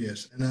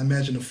 Yes, and I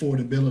imagine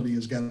affordability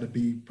has got to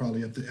be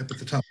probably up at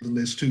the top of the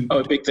list too. Oh,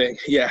 a big thing.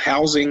 Yeah,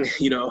 housing,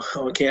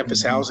 on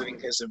campus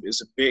housing is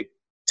a big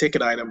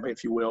ticket item,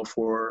 if you will,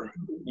 for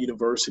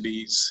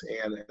universities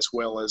and as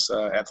well as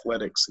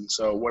athletics. And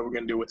so what we're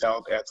going to do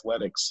without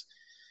athletics,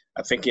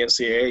 I think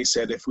NCAA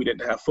said if we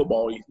didn't have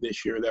football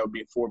this year, that would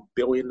be a $4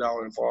 billion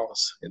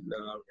loss in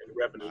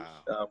revenue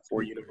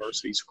for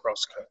universities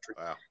across the country.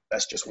 Wow.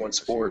 That's just one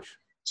sport.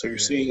 So you're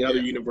seeing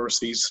other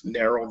universities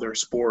narrow their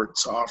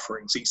sports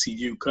offerings.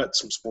 ECU cut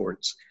some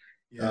sports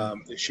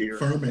this year.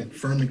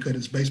 Furman cut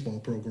its baseball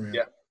program.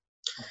 Yeah.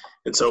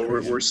 And so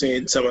we're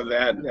seeing some of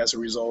that as a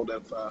result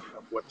of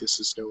what this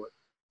is doing.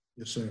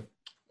 Yes, sir.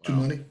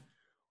 Tumani?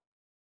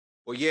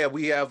 Well, yeah,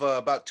 we have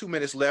about 2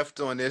 minutes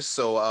left on this.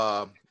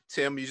 So,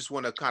 Tim, you just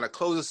want to kind of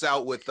close us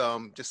out with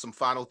just some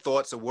final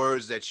thoughts or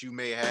words that you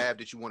may have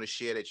that you want to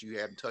share that you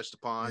haven't touched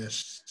upon.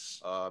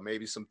 Yes.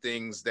 Maybe some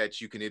things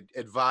that you can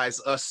advise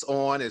us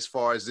on as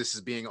far as this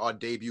is being our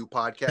debut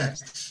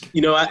podcast.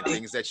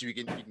 Things that you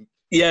can.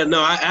 Yeah,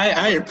 no,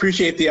 I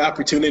appreciate the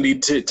opportunity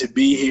to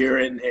be here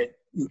and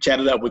chat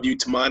it up with you,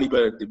 Tumani,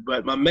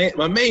 but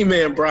my main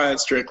man, Brian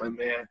Strickland,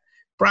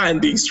 Brian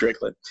D.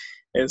 Strickland.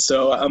 And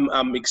so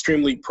I'm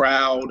extremely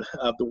proud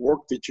of the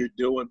work that you're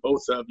doing,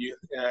 both of you,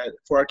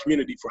 for our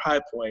community, for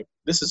High Point.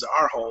 This is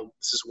our home.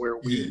 This is where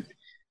we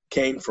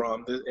came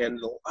from, and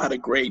a lot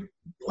of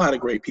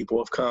great people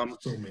have come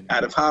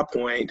out of High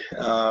Point,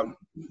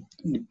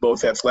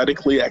 both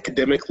athletically,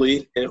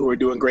 academically, and who are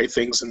doing great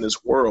things in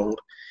this world.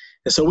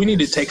 And so we need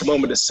to take a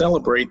moment to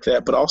celebrate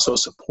that, but also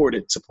support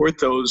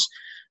those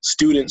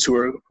students who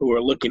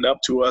are looking up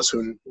to us, who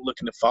are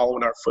looking to follow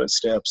in our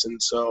footsteps. And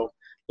so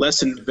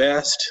let's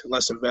invest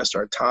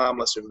our time,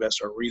 let's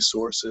invest our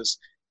resources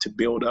to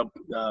build up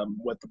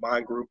what the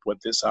Mind Group, what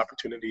this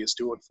opportunity is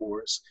doing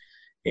for us,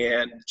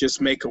 and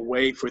just make a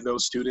way for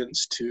those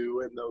students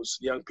and those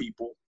young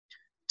people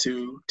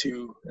to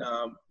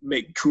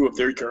make true of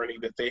their journey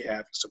that they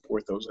have to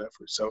support those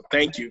efforts. So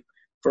thank you,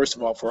 first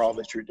of all, for all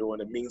that you're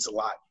doing. It means a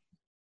lot.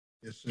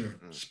 Yes, sir.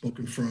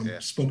 Spoken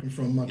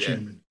from my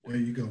chairman. There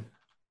you go.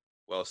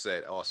 Well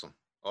said. Awesome.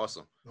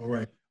 All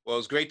right. Well,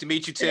 it's great to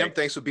meet you, Tim.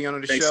 Thanks for being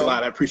on the show. Thanks a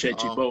lot. I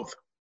appreciate you both.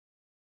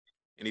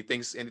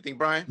 Anything,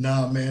 Brian?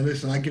 Nah, man.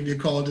 Listen, I'll give you a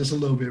call just a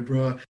little bit,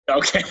 bro.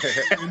 Okay.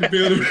 In the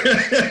building.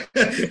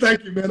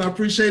 Thank you, man. I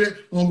appreciate it.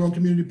 Homegrown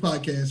Community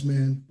Podcast,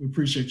 man. We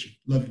appreciate you.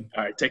 Love you.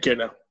 All right. Take care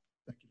now.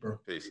 Thank you, bro.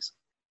 Peace.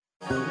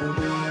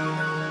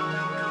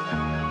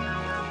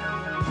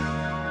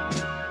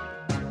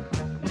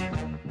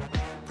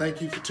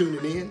 Thank you for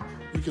tuning in.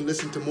 You can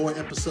listen to more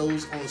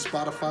episodes on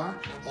Spotify.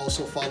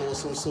 Also follow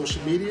us on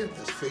social media.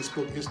 That's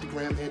Facebook,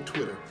 Instagram, and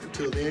Twitter.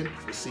 Until then,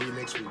 we'll see you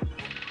next week.